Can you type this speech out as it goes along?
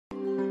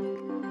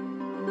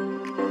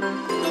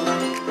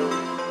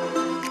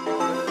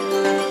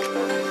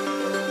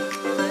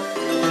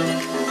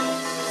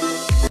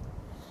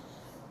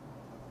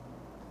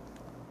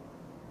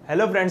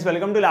Hello friends,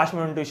 welcome to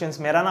lastmomenttuitions।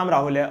 मेरा नाम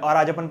राहुल है और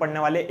आज अपन पढ़ने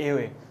वाले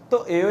AOA। तो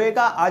AOA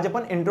का आज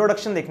अपन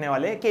इंट्रोडक्शन देखने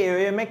वाले हैं कि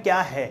AOA में क्या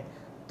है।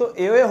 तो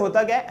AOA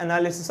होता क्या है?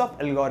 Analysis of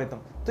algorithm.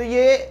 तो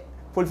ये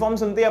फुल फॉर्म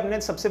सुनते ही अपने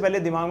सबसे पहले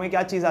दिमाग में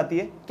क्या चीज़ आती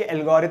है कि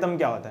एल्गोरिथम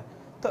क्या होता है।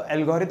 तो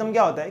एल्गोरिथम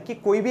क्या होता है कि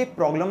कोई भी एक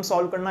प्रॉब्लम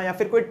सॉल्व करना या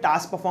फिर कोई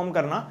टास्क परफॉर्म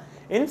करना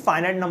इन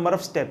फाइनाइट नंबर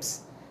ऑफ स्टेप्स,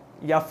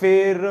 या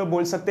फिर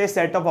बोल सकते हैं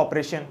सेट ऑफ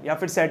ऑपरेशन या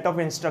फिर सेट ऑफ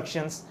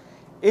इंस्ट्रक्शंस।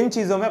 इन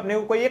चीज़ों में अपने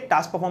को कोई एक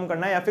टास्क परफॉर्म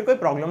करना है या फिर कोई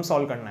प्रॉब्लम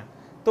सॉल्व करना है,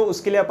 तो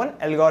उसके लिए अपन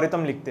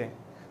एल्गोरिथम लिखते हैं।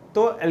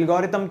 तो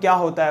एल्गोरिथम क्या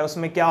होता है,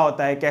 उसमें क्या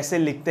होता है, कैसे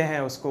लिखते हैं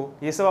उसको,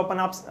 ये सब अपन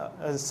आप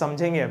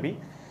समझेंगे अभी।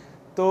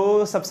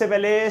 तो सबसे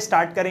पहले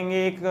स्टार्ट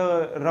करेंगे, एक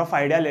रफ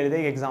आइडिया ले लेते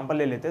हैं, एक एग्जांपल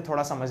ले लेते हैं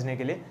थोड़ा समझने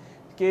के लिए।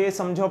 कि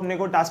समझो अपने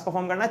को टास्क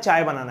परफॉर्म करना है,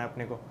 चाय बनाना है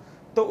अपने को।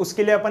 तो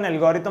उसके लिए अपन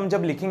एल्गोरिथम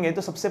जब लिखेंगे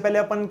तो सबसे पहले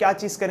अपन क्या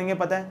चीज़ करेंगे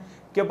पता है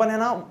कि अपन है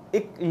ना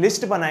एक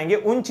लिस्ट बनाएंगे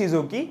उन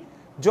चीज़ों की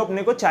जो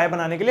अपने को चाय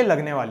बनाने के लिए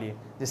लगने वाली है।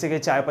 जैसे कि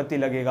चाय पत्ती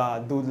लगेगा,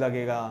 दूध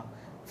लगेगा,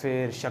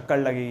 फिर शक्कर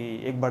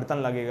लगेगी, एक बर्तन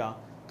लगेगा।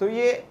 तो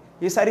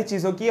ये सारी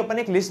चीज़ों की अपन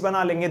एक लिस्ट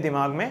बना लेंगे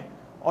दिमाग में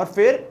और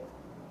फिर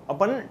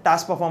अपन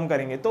टास्क परफॉर्म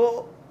करेंगे।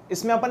 तो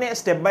इसमें अपन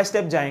स्टेप बाय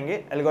स्टेप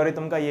जाएंगे।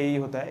 एल्गोरिथम का यही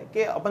होता है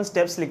कि अपन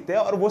स्टेप्स लिखते हैं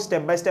और वो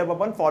step by step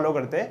upon follow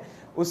करते हैं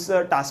उस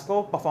टास्क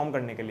को परफॉर्म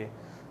करने के लिए।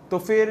 तो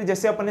फिर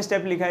जैसे अपन ने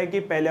स्टेप लिखा है कि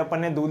पहले अपन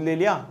ने दूध ले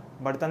लिया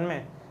बर्तन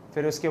में,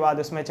 फिर उसके बाद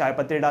उसमें चाय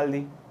पत्ती डाल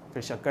दी,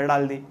 फिर शक्कर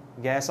डाल दी,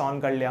 गैस ऑन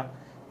कर लिया,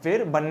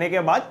 फिर बनने के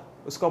बाद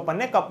उसको अपन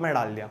ने कप में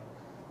डाल दिया।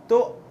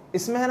 तो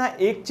इसमें है ना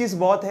एक चीज़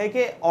बहुत है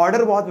कि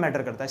ऑर्डर बहुत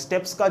मैटर करता है।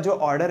 स्टेप्स का जो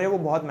ऑर्डर है वो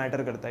बहुत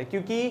मैटर करता है,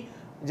 क्योंकि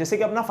जैसे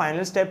कि अपना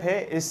फाइनल स्टेप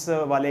है इस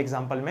वाले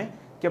एग्जांपल में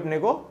कि अपने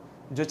को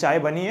जो चाय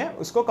बनी है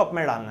उसको कप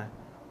में डालना है।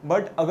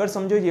 बट अगर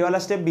समझो ये वाला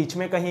स्टेप बीच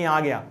में कहीं आ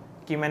गया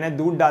कि मैंने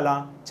दूध डाला,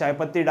 चाय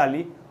पत्ती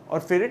डाली और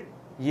फिर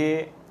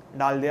ये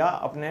डाल दिया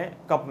अपने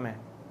कप में,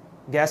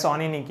 गैस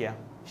ऑन ही नहीं किया,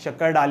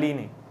 शक्कर डाली ही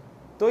नहीं,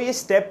 तो ये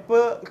स्टेप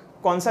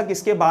कौन सा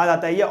किसके बाद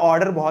आता है, ये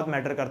ऑर्डर बहुत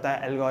मैटर करता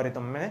है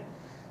एल्गोरिथम में।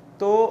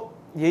 तो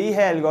यही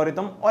है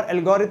एल्गोरिथम। और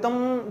एल्गोरिथम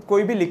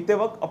कोई भी लिखते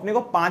वक्त अपने को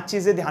 5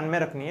 चीज़ें ध्यान में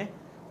रखनी है।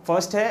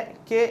 फर्स्ट है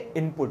कि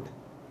इनपुट,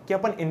 कि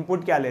अपन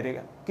इनपुट क्या ले रहे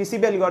हैं। किसी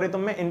भी एल्गोरिथम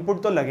में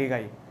इनपुट तो लगेगा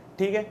ही,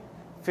 ठीक है।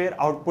 फिर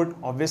आउटपुट,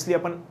 ऑब्वियसली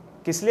अपन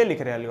किस लिए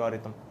लिख रहे हैं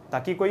एल्गोरिथम,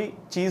 ताकि कोई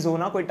चीज़ हो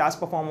ना, कोई टास्क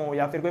परफॉर्म हो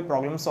या फिर कोई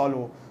प्रॉब्लम सॉल्व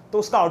हो, तो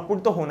उसका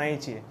आउटपुट तो होना ही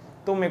चाहिए।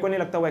 तो मेरे को नहीं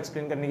लगता वो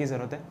एक्सप्लेन करने की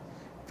ज़रूरत है।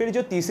 फिर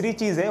जो तीसरी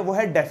चीज़ है वो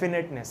है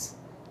डेफिनेटनेस,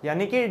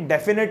 यानी कि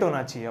डेफिनेट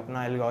होना चाहिए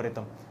अपना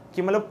एल्गोरिथम,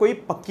 कि मतलब कोई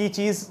पक्की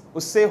चीज़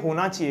उससे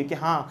होना चाहिए कि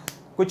हाँ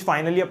कुछ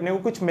फाइनली अपने को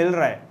कुछ मिल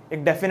रहा है,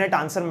 एक डेफिनेट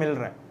आंसर मिल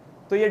रहा है।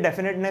 तो ये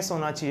डेफिनेटनेस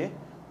होना चाहिए।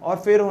 और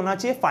फिर होना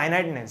चाहिए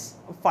फाइनाइटनेस।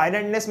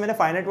 फाइनाइटनेस मैंने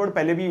फाइनाइट वर्ड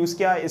पहले भी यूज़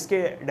किया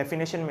इसके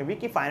डेफिनेशन में भी,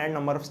 कि फाइनाइट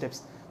नंबर ऑफ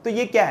स्टेप्स। तो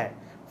ये क्या है,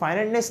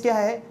 फाइनाइटनेस क्या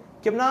है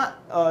कि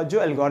अपना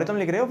जो एल्गोरिथम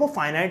लिख रहे हो वो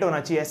फाइनाइट होना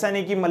चाहिए। ऐसा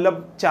नहीं कि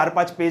मतलब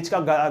 4-5 पेज का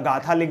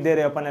गाथा लिख दे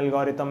रहे अपन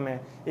एल्गोरिथम में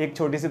एक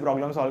छोटी सी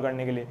प्रॉब्लम सॉल्व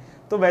करने के लिए,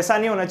 तो वैसा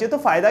नहीं होना चाहिए। तो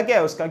फ़ायदा क्या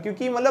है उसका,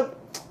 क्योंकि मतलब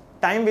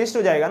टाइम वेस्ट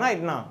हो जाएगा ना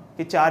इतना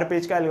कि 4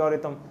 पेज का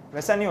एल्गोरिथम,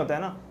 वैसा नहीं होता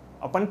है ना।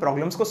 अपन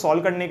प्रॉब्लम्स को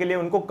सॉल्व करने के लिए,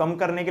 उनको कम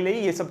करने के लिए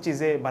ये सब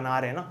चीज़ें बना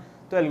रहे हैं ना।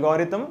 तो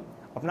एल्गोरिथम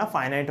अपना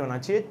फाइनाइट होना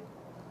चाहिए,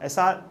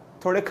 ऐसा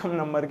थोड़े कम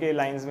नंबर के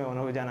लाइंस में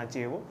हो जाना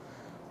चाहिए वो।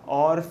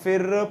 और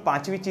फिर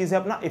 5वीं चीज़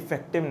है अपना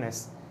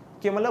इफेक्टिवनेस,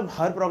 कि मतलब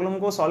हर प्रॉब्लम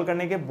को सॉल्व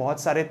करने के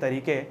बहुत सारे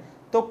तरीके हैं,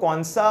 तो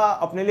कौन सा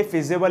अपने लिए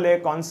फिजिबल है,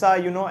 कौन सा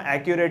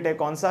एक्यूरेट है,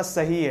 कौन सा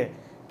सही है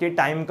कि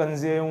टाइम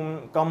कंज्यूम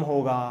कम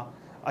होगा,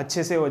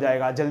 अच्छे से हो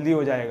जाएगा, जल्दी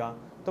हो जाएगा।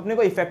 तो अपने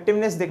को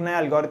इफेक्टिवनेस देखना है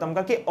एल्गोरिथम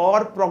का, कि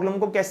और प्रॉब्लम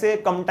को कैसे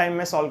कम टाइम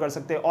में सॉल्व कर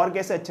सकते हैं, और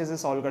कैसे अच्छे से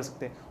सॉल्व कर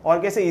सकते हैं,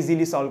 और कैसे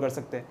ईजिली सॉल्व कर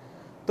सकते हैं।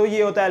 तो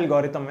ये होता है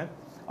एल्गोरिथम में।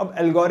 अब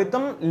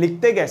एल्गोरिथम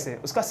लिखते कैसे,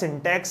 उसका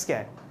सिंटैक्स क्या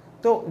है।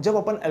 तो जब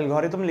अपन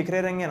एल्गोरिथम लिख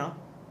रहे रहेंगे ना,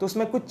 तो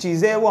उसमें कुछ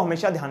चीज़ें हैं वो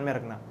हमेशा ध्यान में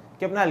रखना,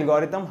 कि अपना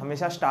एल्गोरिथम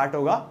हमेशा स्टार्ट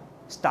होगा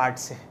स्टार्ट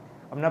से।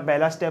 अपना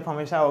पहला स्टेप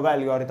हमेशा होगा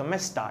एल्गोरिथम में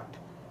स्टार्ट,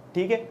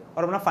 ठीक है,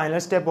 और अपना फाइनल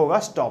स्टेप होगा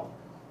स्टॉप।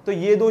 तो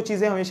ये 2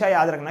 चीज़ें हमेशा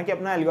याद रखना कि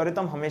अपना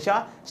एल्गोरिथम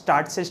हमेशा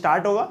स्टार्ट से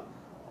स्टार्ट होगा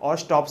और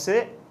स्टॉप से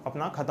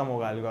अपना ख़त्म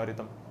होगा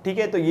एल्गोरिथम, ठीक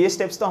है। तो ये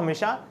स्टेप्स तो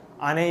हमेशा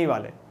आने ही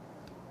वाले।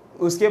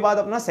 उसके बाद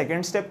अपना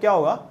सेकेंड स्टेप क्या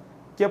होगा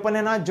कि अपन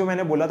है ना, जो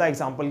मैंने बोला था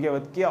एग्जांपल के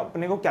वक्त कि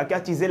अपने को क्या क्या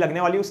चीज़ें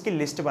लगने वाली उसकी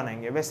लिस्ट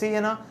बनाएंगे, वैसे ही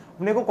है ना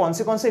अपने को कौन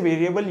से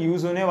वेरिएबल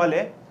यूज़ होने वाले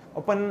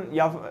अपन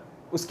या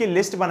उसकी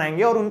लिस्ट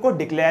बनाएंगे और उनको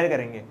डिक्लेयर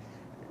करेंगे।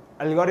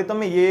 एल्गोरिथम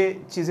में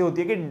ये चीज़ें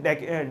होती है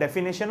कि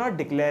डेफिनेशन और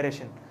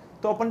डिक्लेरेशन।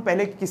 तो अपन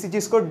पहले किसी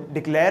चीज़ को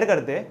डिक्लेयर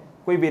करते हैं,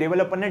 कोई वेरिएबल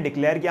अपन ने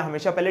डिक्लेयर किया,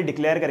 हमेशा पहले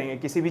डिक्लेयर करेंगे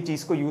किसी भी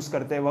चीज़ को यूज़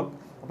करते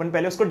वक्त अपन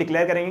पहले उसको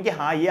डिक्लेयर करेंगे कि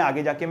हाँ ये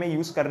आगे जाके मैं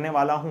यूज़ करने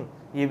वाला हूँ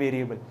ये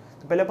वेरिएबल।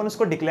 तो पहले अपन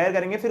उसको डिक्लेयर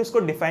करेंगे, फिर उसको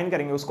डिफाइन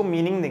करेंगे, उसको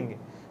मीनिंग देंगे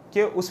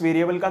कि उस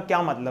वेरिएबल का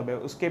क्या मतलब है,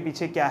 उसके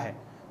पीछे क्या है।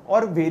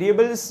 और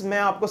वेरिएबल्स मैं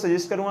आपको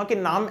सजेस्ट करूँगा कि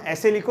नाम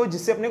ऐसे लिखो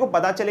जिससे अपने को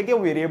पता चले कि वो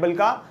वेरिएबल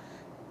का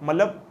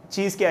मतलब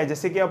चीज़ क्या है।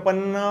 जैसे कि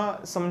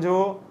अपन समझो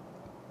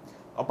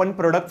अपन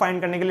प्रोडक्ट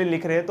फाइंड करने के लिए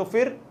लिख रहे हैं, तो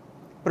फिर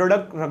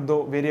प्रोडक्ट रख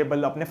दो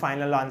वेरिएबल अपने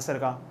फाइनल आंसर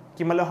का,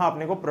 कि मतलब हाँ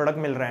अपने को प्रोडक्ट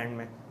मिल रहा है एंड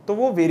में। तो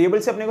वो वेरिएबल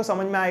से अपने को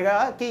समझ में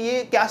आएगा कि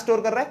ये क्या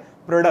स्टोर कर रहा है,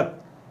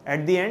 प्रोडक्ट।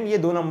 एट द एंड ये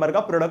 2 नंबर का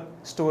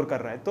प्रोडक्ट स्टोर कर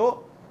रहा है।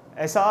 तो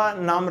ऐसा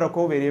नाम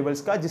रखो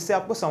वेरिएबल्स का जिससे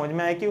आपको समझ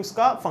में आए कि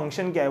उसका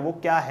फंक्शन क्या है, वो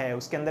क्या है,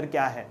 उसके अंदर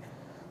क्या है।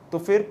 तो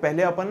फिर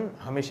पहले अपन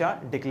हमेशा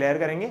डिक्लेयर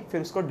करेंगे,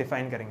 फिर उसको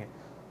डिफाइन करेंगे।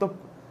 तो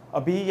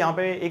अभी यहाँ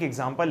पे एक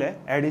एग्जांपल है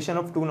एडिशन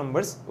ऑफ 2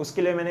 नंबर्स,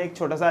 उसके लिए मैंने एक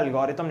छोटा सा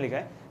एल्गोरिथम लिखा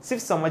है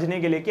सिर्फ समझने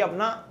के लिए कि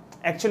अपना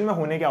एक्चुअल में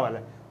होने क्या वाला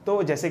है।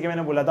 तो जैसे कि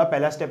मैंने बोला था,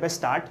 पहला स्टेप है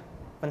स्टार्ट,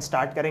 अपन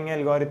स्टार्ट करेंगे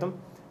एल्गोरिथम।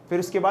 फिर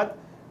उसके बाद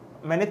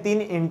मैंने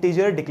 3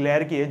 इंटीजर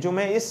डिक्लेयर किए जो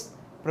मैं इस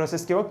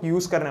प्रोसेस के वक्त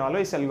यूज़ करने वाला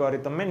हूँ, इस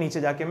एल्गोरिथम में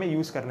नीचे जाके मैं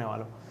यूज़ करने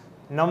वाला हूँ,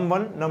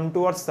 num1,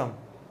 num2 और sum।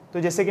 तो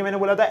जैसे कि मैंने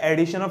बोला था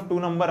एडिशन ऑफ 2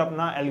 नंबर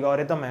अपना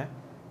एल्गोरिथम है,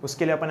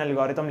 उसके लिए अपन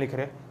एल्गोरिथम लिख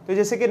रहे हैं। तो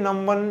जैसे कि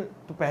num1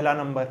 तो पहला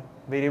नंबर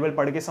वेरिएबल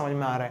पढ़ के समझ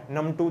में आ रहा है,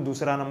 num2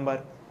 दूसरा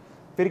नंबर,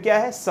 फिर क्या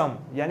है सम,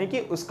 यानी कि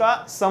उसका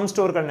सम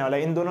स्टोर करने वाला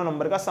है, इन दोनों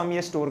नंबर का सम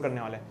ये स्टोर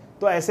करने वाला है।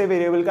 तो ऐसे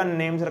वेरिएबल का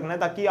नेम्स रखना है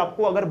ताकि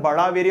आपको अगर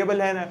बड़ा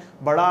वेरिएबल है ना,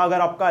 बड़ा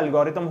अगर आपका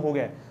एल्गोरिथम हो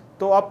गया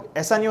तो आप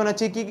ऐसा नहीं होना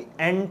चाहिए कि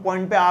एंड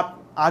पॉइंट पे आप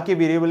आके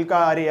वेरिएबल का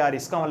अरे यार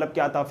इसका मतलब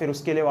क्या था, फिर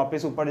उसके लिए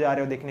वापस ऊपर जा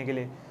रहे हो देखने के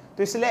लिए।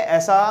 तो इसलिए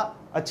ऐसा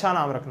अच्छा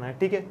नाम रखना है,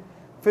 ठीक है।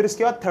 फिर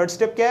उसके बाद थर्ड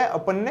स्टेप क्या है,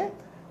 अपन ने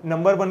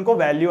नंबर 1 को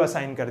वैल्यू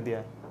असाइन कर दिया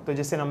है। तो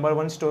जैसे नंबर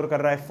 1 स्टोर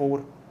कर रहा है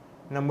 4,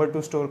 नंबर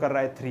 2 स्टोर कर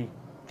रहा है 3,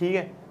 ठीक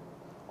है।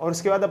 और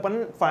उसके बाद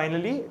अपन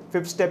फाइनली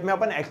 5th स्टेप में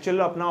अपन एक्चुअल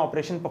अपना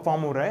ऑपरेशन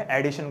परफॉर्म हो रहा है,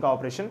 एडिशन का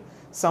ऑपरेशन।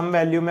 सम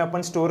वैल्यू में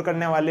अपन स्टोर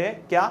करने वाले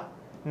हैं क्या,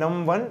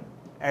 num1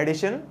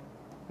 एडिशन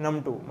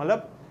num2,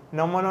 मतलब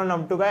num1 और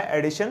num2 का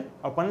एडिशन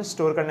अपन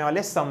स्टोर करने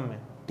वाले सम में,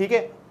 ठीक है।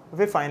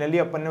 फिर फाइनली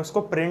अपन ने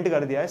उसको प्रिंट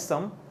कर दिया है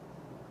सम,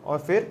 और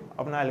फिर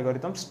अपना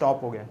एल्गोरिथम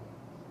स्टॉप हो गया।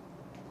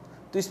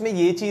 तो इसमें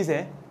ये चीज़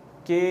है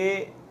कि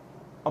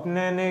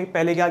अपने ने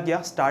पहले क्या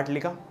किया, स्टार्ट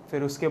लिखा,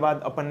 फिर उसके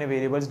बाद अपन ने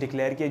वेरिएबल्स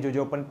डिक्लेयर किए जो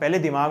जो अपन पहले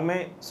दिमाग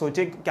में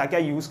सोचे क्या क्या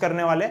यूज़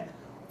करने वाले,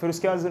 फिर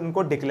उसके बाद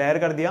उनको डिक्लेयर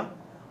कर दिया,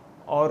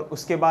 और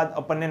उसके बाद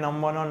अपन ने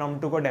num1 और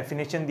num2 को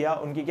डेफिनेशन दिया,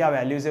 उनकी क्या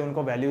वैल्यूज़ है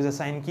उनको वैल्यूज़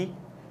असाइन की।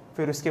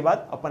 फिर उसके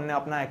बाद अपन ने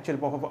अपना एक्चुअल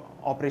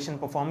ऑपरेशन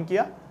परफॉर्म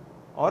किया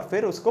और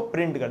फिर उसको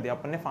प्रिंट कर दिया,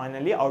 अपन ने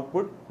फाइनली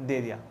आउटपुट दे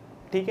दिया,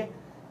 ठीक है।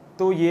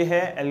 तो ये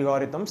है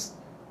एल्गोरिथम्स।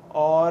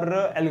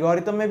 और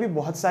एल्गोरिथम में भी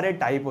बहुत सारे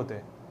टाइप होते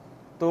हैं,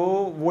 तो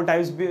वो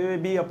टाइप्स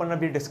भी अपन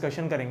अभी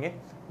डिस्कशन करेंगे।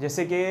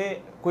 जैसे कि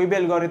कोई भी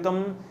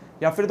एल्गोरिथम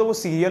या फिर तो वो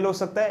सीरियल हो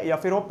सकता है या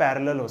फिर वो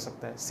पैरेलल हो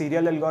सकता है,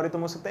 सीरियल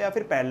एल्गोरिथम हो सकता है या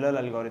फिर पैरेलल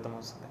एल्गोरिथम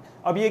हो सकता है।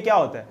 अब ये क्या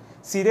होता है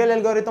सीरियल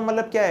एल्गोरिथम,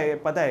 मतलब क्या है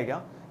पता है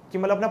क्या, कि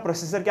मतलब अपना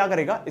प्रोसेसर क्या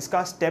करेगा,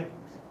 इसका स्टेप,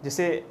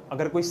 जैसे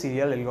अगर कोई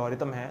सीरियल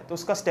एल्गोरिथम है तो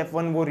उसका स्टेप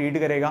 1 वो रीड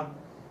करेगा,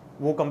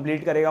 वो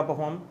कंप्लीट करेगा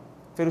परफॉर्म,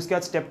 फिर उसके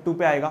बाद स्टेप 2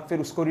 पे आएगा, फिर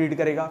उसको रीड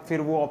करेगा,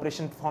 फिर वो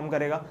ऑपरेशन परफॉर्म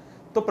करेगा।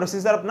 तो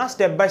प्रोसेसर अपना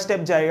स्टेप बाय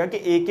स्टेप जाएगा कि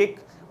एक एक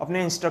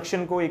अपने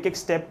इंस्ट्रक्शन को, एक एक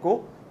स्टेप को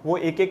वो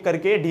एक एक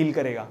करके डील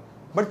करेगा।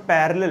 बट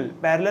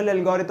पैरेलल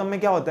एल्गोरिथम में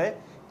क्या होता है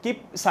कि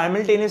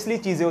साइमल्टेनियसली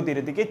चीज़ें होती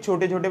रहती है कि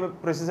छोटे छोटे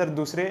प्रोसेसर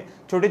दूसरे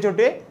छोटे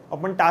छोटे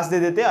अपन टास्क दे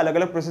देते हैं अलग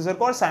अलग प्रोसेसर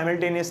को, और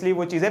साइमल्टेनियसली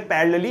वो चीज़ें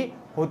पैरेलली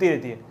होती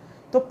रहती है।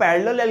 तो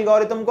पैरेलल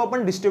एल्गोरिथम को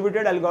अपन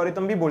डिस्ट्रीब्यूटेड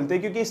एल्गोरिथम भी बोलते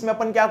हैं, क्योंकि इसमें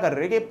अपन क्या कर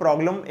रहे हैं कि एक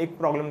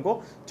प्रॉब्लम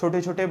को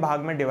छोटे छोटे भाग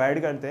में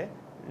डिवाइड करते हैं,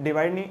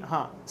 डिवाइड नहीं,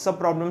 हाँ, सब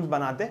प्रॉब्लम्स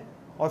बनाते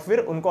और फिर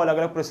उनको अलग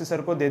अलग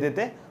प्रोसेसर को दे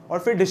देते हैं और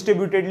फिर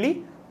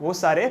डिस्ट्रीब्यूटेडली वो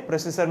सारे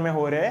प्रोसेसर में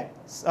हो रहे हैं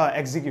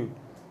एग्जीक्यूट।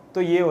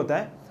 तो ये होता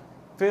है।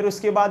 फिर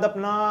उसके बाद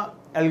अपना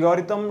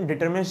एल्गोरिथम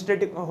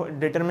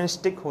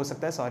डिटर्मिनिस्टिक हो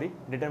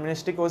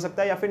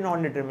सकता है या फिर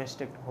नॉन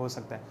डिटर्मिनिस्टिक हो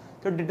सकता है।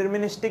 तो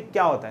डिटर्मिनिस्टिक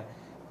क्या होता है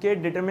कि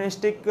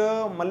डिटर्मिनिस्टिक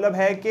मतलब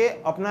है कि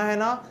अपना है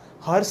ना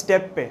हर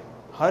स्टेप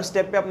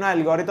पे अपना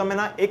एल्गोरिथम है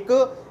ना एक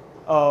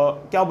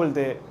क्या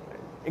बोलते हैं,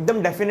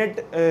 एकदम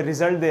डेफिनेट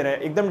रिजल्ट दे रहा है,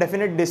 एकदम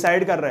डेफिनेट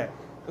डिसाइड कर रहा है,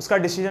 उसका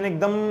डिसीजन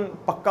एकदम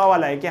पक्का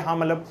वाला है कि हाँ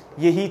मतलब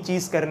यही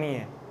चीज़ करनी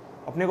है,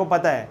 अपने को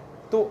पता है।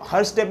 तो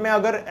हर स्टेप में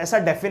अगर ऐसा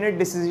डेफिनेट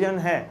डिसीजन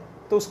है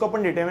तो उसको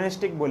अपन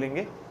डिटर्मिनिस्टिक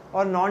बोलेंगे।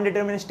 और नॉन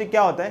डिटर्मिनिस्टिक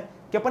क्या होता है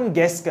कि अपन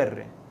गेस कर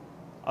रहे हैं,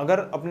 अगर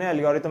अपने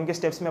एल्गोरिथम के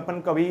स्टेप्स में अपन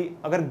कभी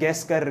अगर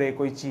गेस कर रहे हैं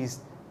कोई चीज़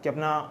कि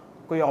अपना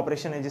कोई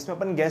ऑपरेशन है जिसमें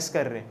अपन गेस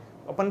कर रहे हैं,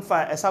 अपन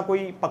ऐसा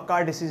कोई पक्का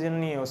डिसीजन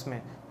नहीं है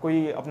उसमें,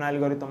 कोई अपना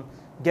एल्गोरिथम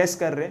गेस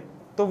कर रहे,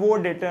 तो वो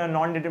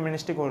नॉन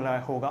डिटर्मिनिस्टिक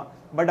होगा।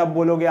 बट अब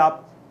बोलोगे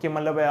आप कि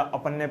मतलब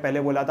अपन ने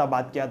पहले बोला था,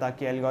 बात किया था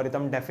कि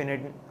एल्गोरिथम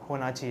डेफिनेट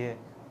होना चाहिए,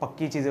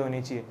 पक्की चीज़ें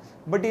होनी चाहिए।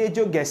 बट ये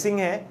जो गेसिंग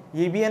है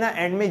ये भी है ना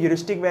एंड में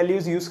ह्यूरिस्टिक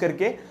वैल्यूज़ यूज़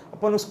करके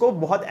अपन उसको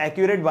बहुत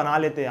एक्यूरेट बना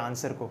लेते हैं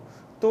आंसर को,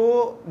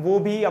 तो वो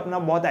भी अपना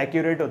बहुत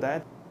एक्यूरेट होता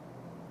है।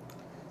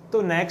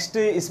 तो नेक्स्ट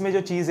इसमें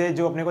जो चीज़ है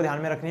जो अपने को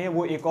ध्यान में रखनी है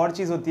वो एक और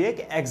चीज़ होती है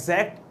कि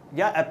एग्जैक्ट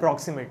या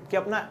अप्रॉक्सीमेट, कि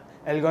अपना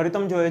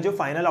एल्गोरिथम जो है जो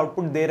फाइनल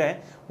आउटपुट दे रहा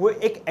है वो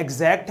एक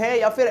एग्जैक्ट है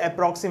या फिर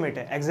अप्रॉक्सीमेट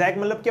है। एग्जैक्ट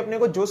मतलब कि अपने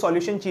को जो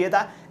सॉल्यूशन चाहिए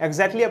था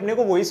एग्जैक्टली अपने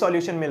को वही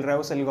सॉल्यूशन मिल रहा है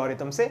उस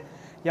एल्गोरिथम से,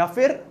 या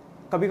फिर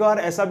कभी कभार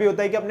ऐसा भी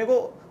होता है कि अपने को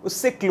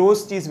उससे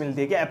क्लोज चीज़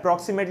मिलती है कि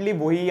अप्रॉक्सीमेटली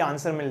वही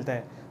आंसर मिलता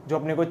है जो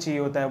अपने को चाहिए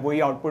होता है, वही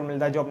आउटपुट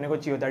मिलता है जो अपने को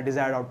चाहिए होता है,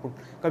 डिजायर्ड आउटपुट।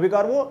 कभी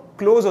कभार वो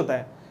क्लोज होता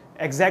है,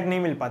 एग्जैक्ट नहीं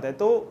मिल पाता है,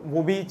 तो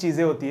वो भी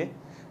चीज़ें होती है।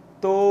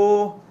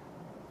 तो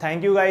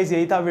थैंक यू गाइज,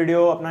 यही था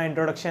वीडियो अपना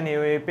इंट्रोडक्शन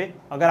AOA पे।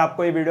 अगर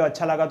आपको ये वीडियो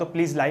अच्छा लगा तो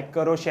प्लीज़ लाइक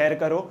करो, शेयर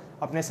करो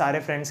अपने सारे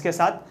फ्रेंड्स के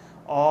साथ,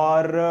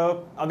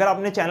 और अगर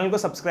आपने चैनल को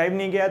सब्सक्राइब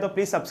नहीं किया है तो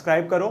प्लीज़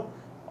सब्सक्राइब करो,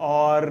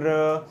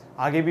 और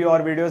आगे भी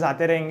और वीडियोस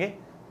आते रहेंगे।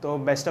 तो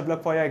best of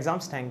luck for your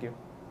exams, thank you.